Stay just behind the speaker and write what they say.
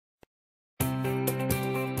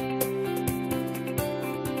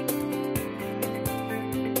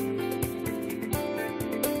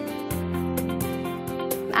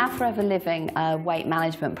Forever Living weight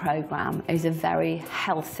management program is a very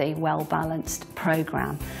healthy, well-balanced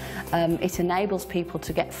program. It enables people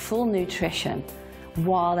to get full nutrition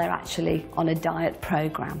while they're actually on a diet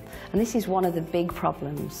program. And this is one of the big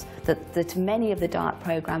problems, that many of the diet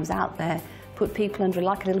programs out there put people under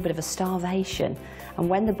like a little bit of a starvation. And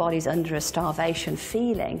when the body's under a starvation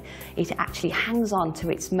feeling, it actually hangs on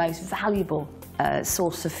to its most valuable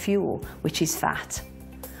source of fuel, which is fat.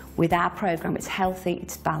 With our program, it's healthy,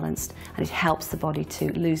 it's balanced, and it helps the body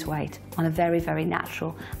to lose weight on a very, very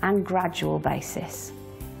natural and gradual basis.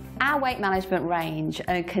 Our weight management range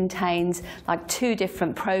contains like 2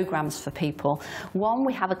 different programs for people. One,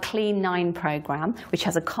 we have a Clean 9 program, which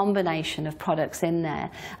has a combination of products in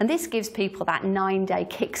there. And this gives people that 9-day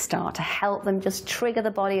kickstart to help them just trigger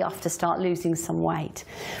the body off to start losing some weight.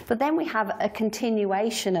 But then we have a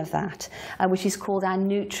continuation of that, which is called our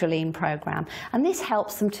Nutrilean program. And this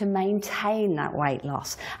helps them to maintain that weight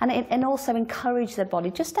loss and also encourage their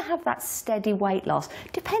body just to have that steady weight loss,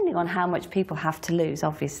 depending on how much people have to lose,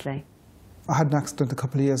 obviously. I had an accident a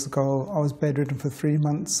couple of years ago. I was bedridden for 3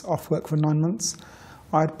 months, off work for 9 months.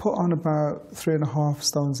 I'd put on about 3.5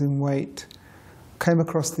 stones in weight, came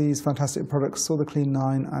across these fantastic products, saw the Clean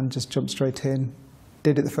 9 and just jumped straight in.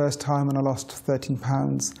 Did it the first time and I lost 13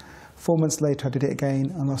 pounds. 4 months later I did it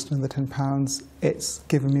again and lost another 10 pounds. It's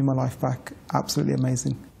given me my life back. Absolutely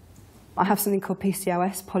amazing. I have something called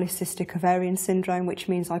PCOS, polycystic ovarian syndrome, which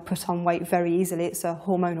means I put on weight very easily. It's a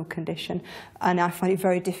hormonal condition, and I find it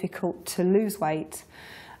very difficult to lose weight.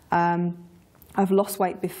 I've lost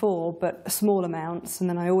weight before, but small amounts, and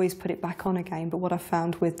then I always put it back on again. But what I've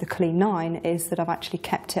found with the Clean 9 is that I've actually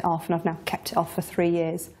kept it off, and I've now kept it off for 3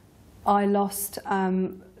 years. I lost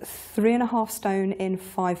 3.5 stone in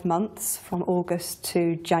 5 months, from August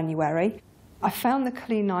to January. I found the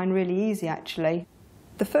Clean 9 really easy, actually.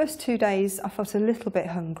 The first 2 days I felt a little bit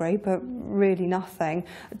hungry, but really nothing.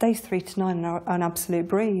 Days 3 to 9 are an absolute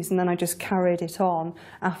breeze, and then I just carried it on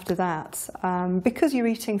after that. Because you're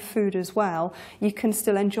eating food as well, you can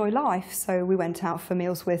still enjoy life. So we went out for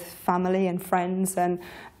meals with family and friends, and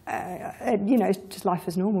you know, it's just life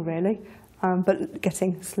as normal really, but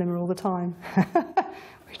getting slimmer all the time,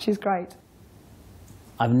 which is great.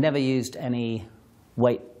 I've never used any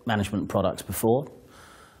weight management products before.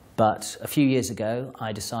 But a few years ago,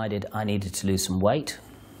 I decided I needed to lose some weight,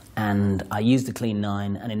 and I used the Clean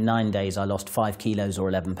 9, and in 9 days I lost 5 kilos or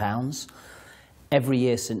 11 pounds. Every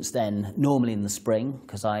year since then, normally in the spring,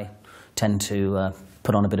 because I tend to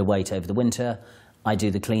put on a bit of weight over the winter, I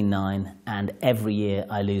do the Clean 9, and every year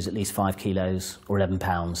I lose at least 5 kilos or 11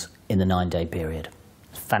 pounds in the 9-day period.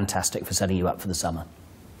 It's fantastic for setting you up for the summer.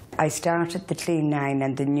 I started the Clean 9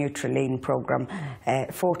 and the Nutrilean program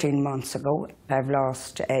 14 months ago. I've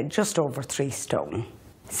lost just over 3 stone.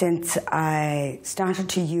 Since I started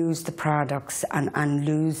to use the products and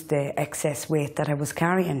lose the excess weight that I was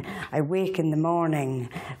carrying, I wake in the morning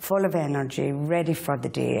full of energy, ready for the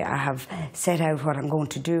day. I have set out what I'm going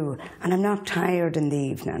to do, and I'm not tired in the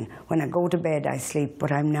evening. When I go to bed, I sleep,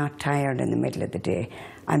 but I'm not tired in the middle of the day.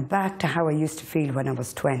 I'm back to how I used to feel when I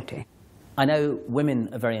was 20. I know women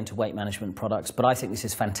are very into weight management products, but I think this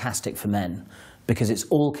is fantastic for men because it's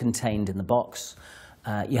all contained in the box.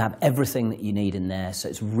 You have everything that you need in there, so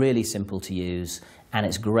it's really simple to use, and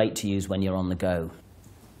it's great to use when you're on the go.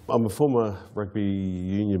 I'm a former rugby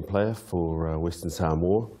union player for Western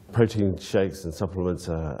Samoa. Protein shakes and supplements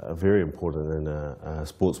are very important in a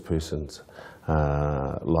sports person's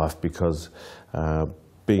life because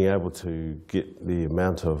being able to get the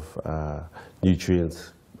amount of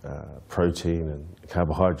nutrients, protein and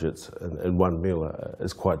carbohydrates in one meal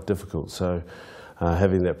is quite difficult. So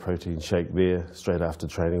having that protein shake there straight after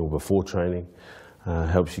training or before training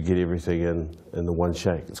helps you get everything in the one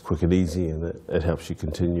shake. It's quick and easy, and it helps you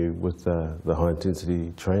continue with the high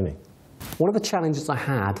intensity training. One of the challenges I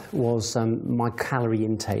had was my calorie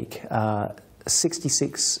intake.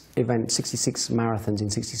 66 marathons in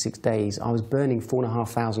 66 days, I was burning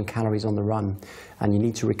 4,500 calories on the run, and you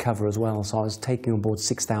need to recover as well, so I was taking on board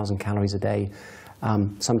 6,000 calories a day.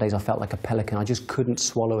 Some days I felt like a pelican. I just couldn't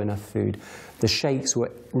swallow enough food. The shakes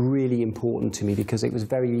were really important to me because it was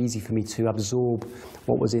very easy for me to absorb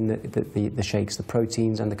what was in the shakes, the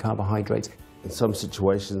proteins and the carbohydrates. In some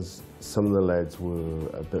situations, some of the lads were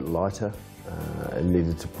a bit lighter and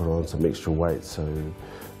needed to put on some extra weight, so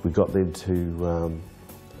we got them to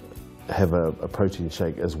have a protein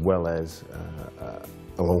shake as well as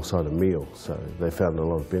alongside a meal, so they found a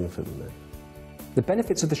lot of benefit in that. The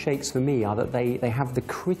benefits of the shakes for me are that they have the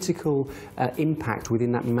critical impact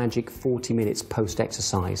within that magic 40 minutes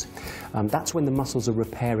post-exercise. That's when the muscles are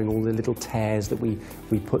repairing all the little tears that we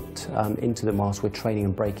put into them whilst we're training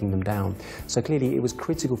and breaking them down. So clearly it was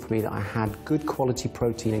critical for me that I had good quality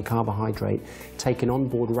protein and carbohydrate taken on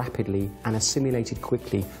board rapidly and assimilated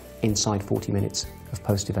quickly inside 40 minutes of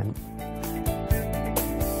post-event.